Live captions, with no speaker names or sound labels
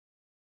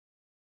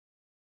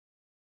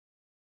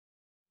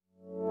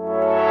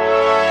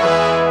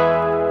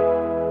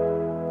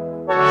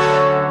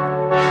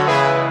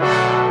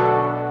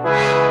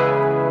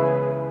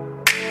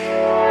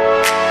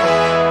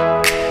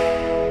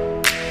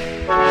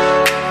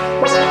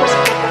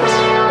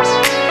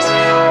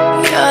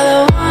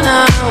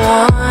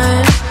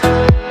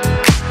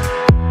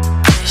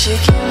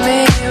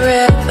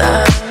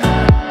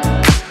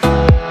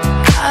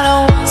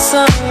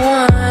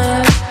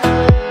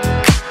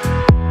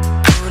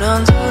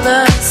don't do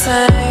the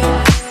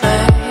same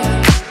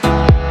thing.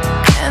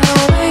 And the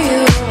way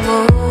you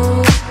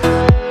move,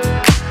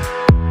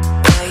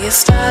 well, you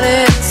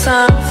started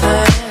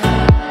something.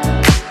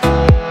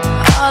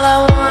 All I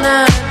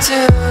wanna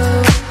do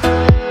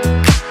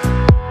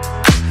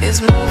is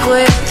move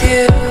with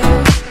you.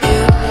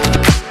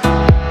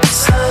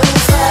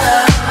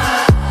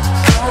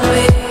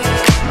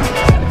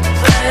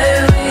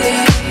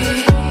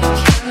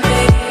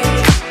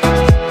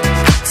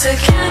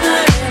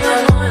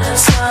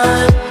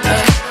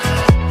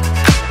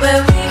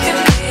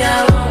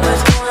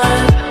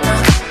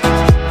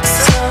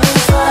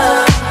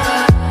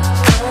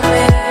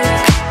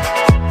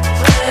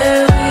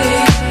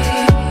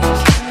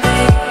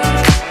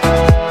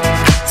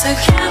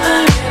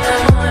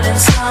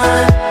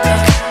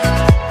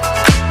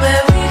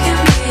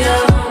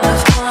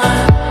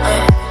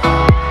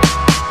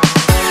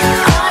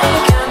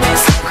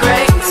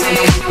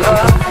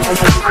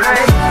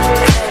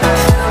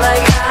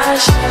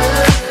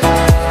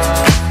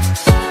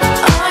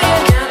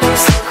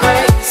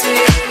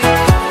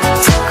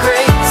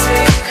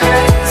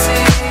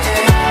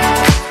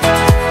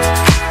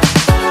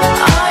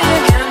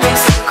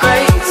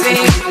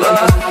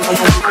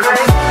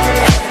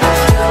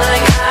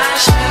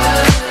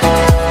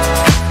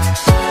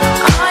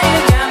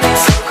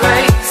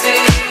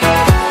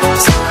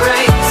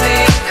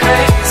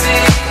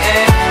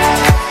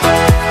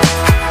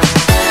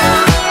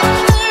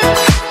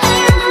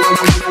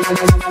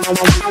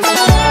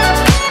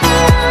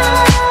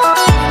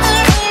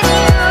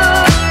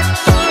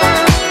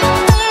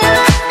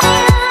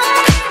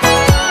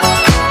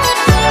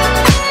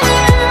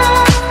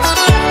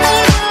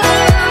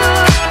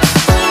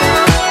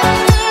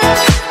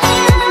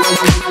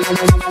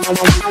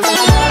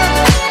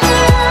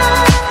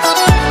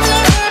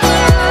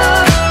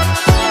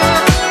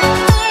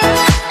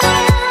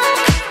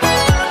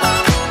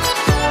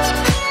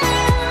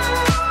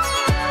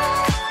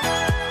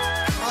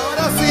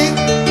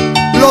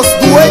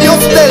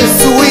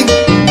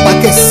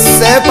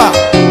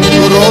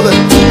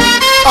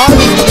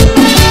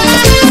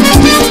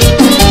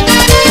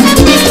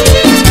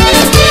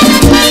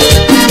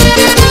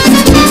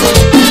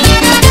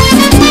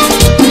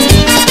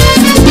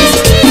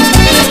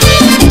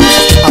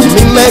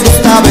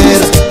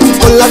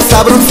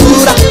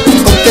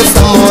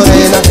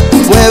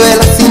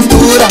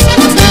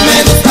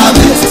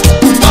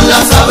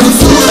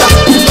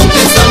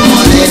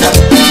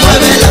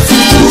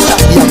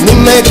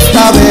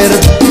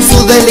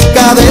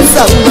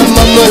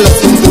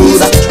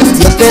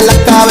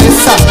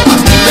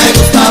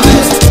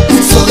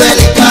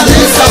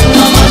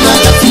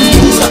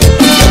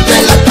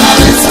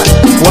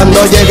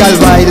 Llega al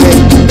baile,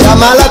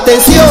 llama la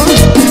atención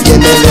y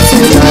en el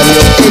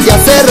escenario ella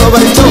se roba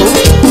el show.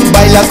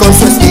 Baila con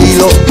su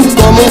estilo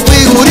como un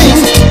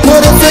figurín, por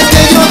eso es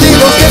que yo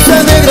digo que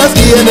esa negra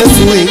tiene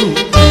swing.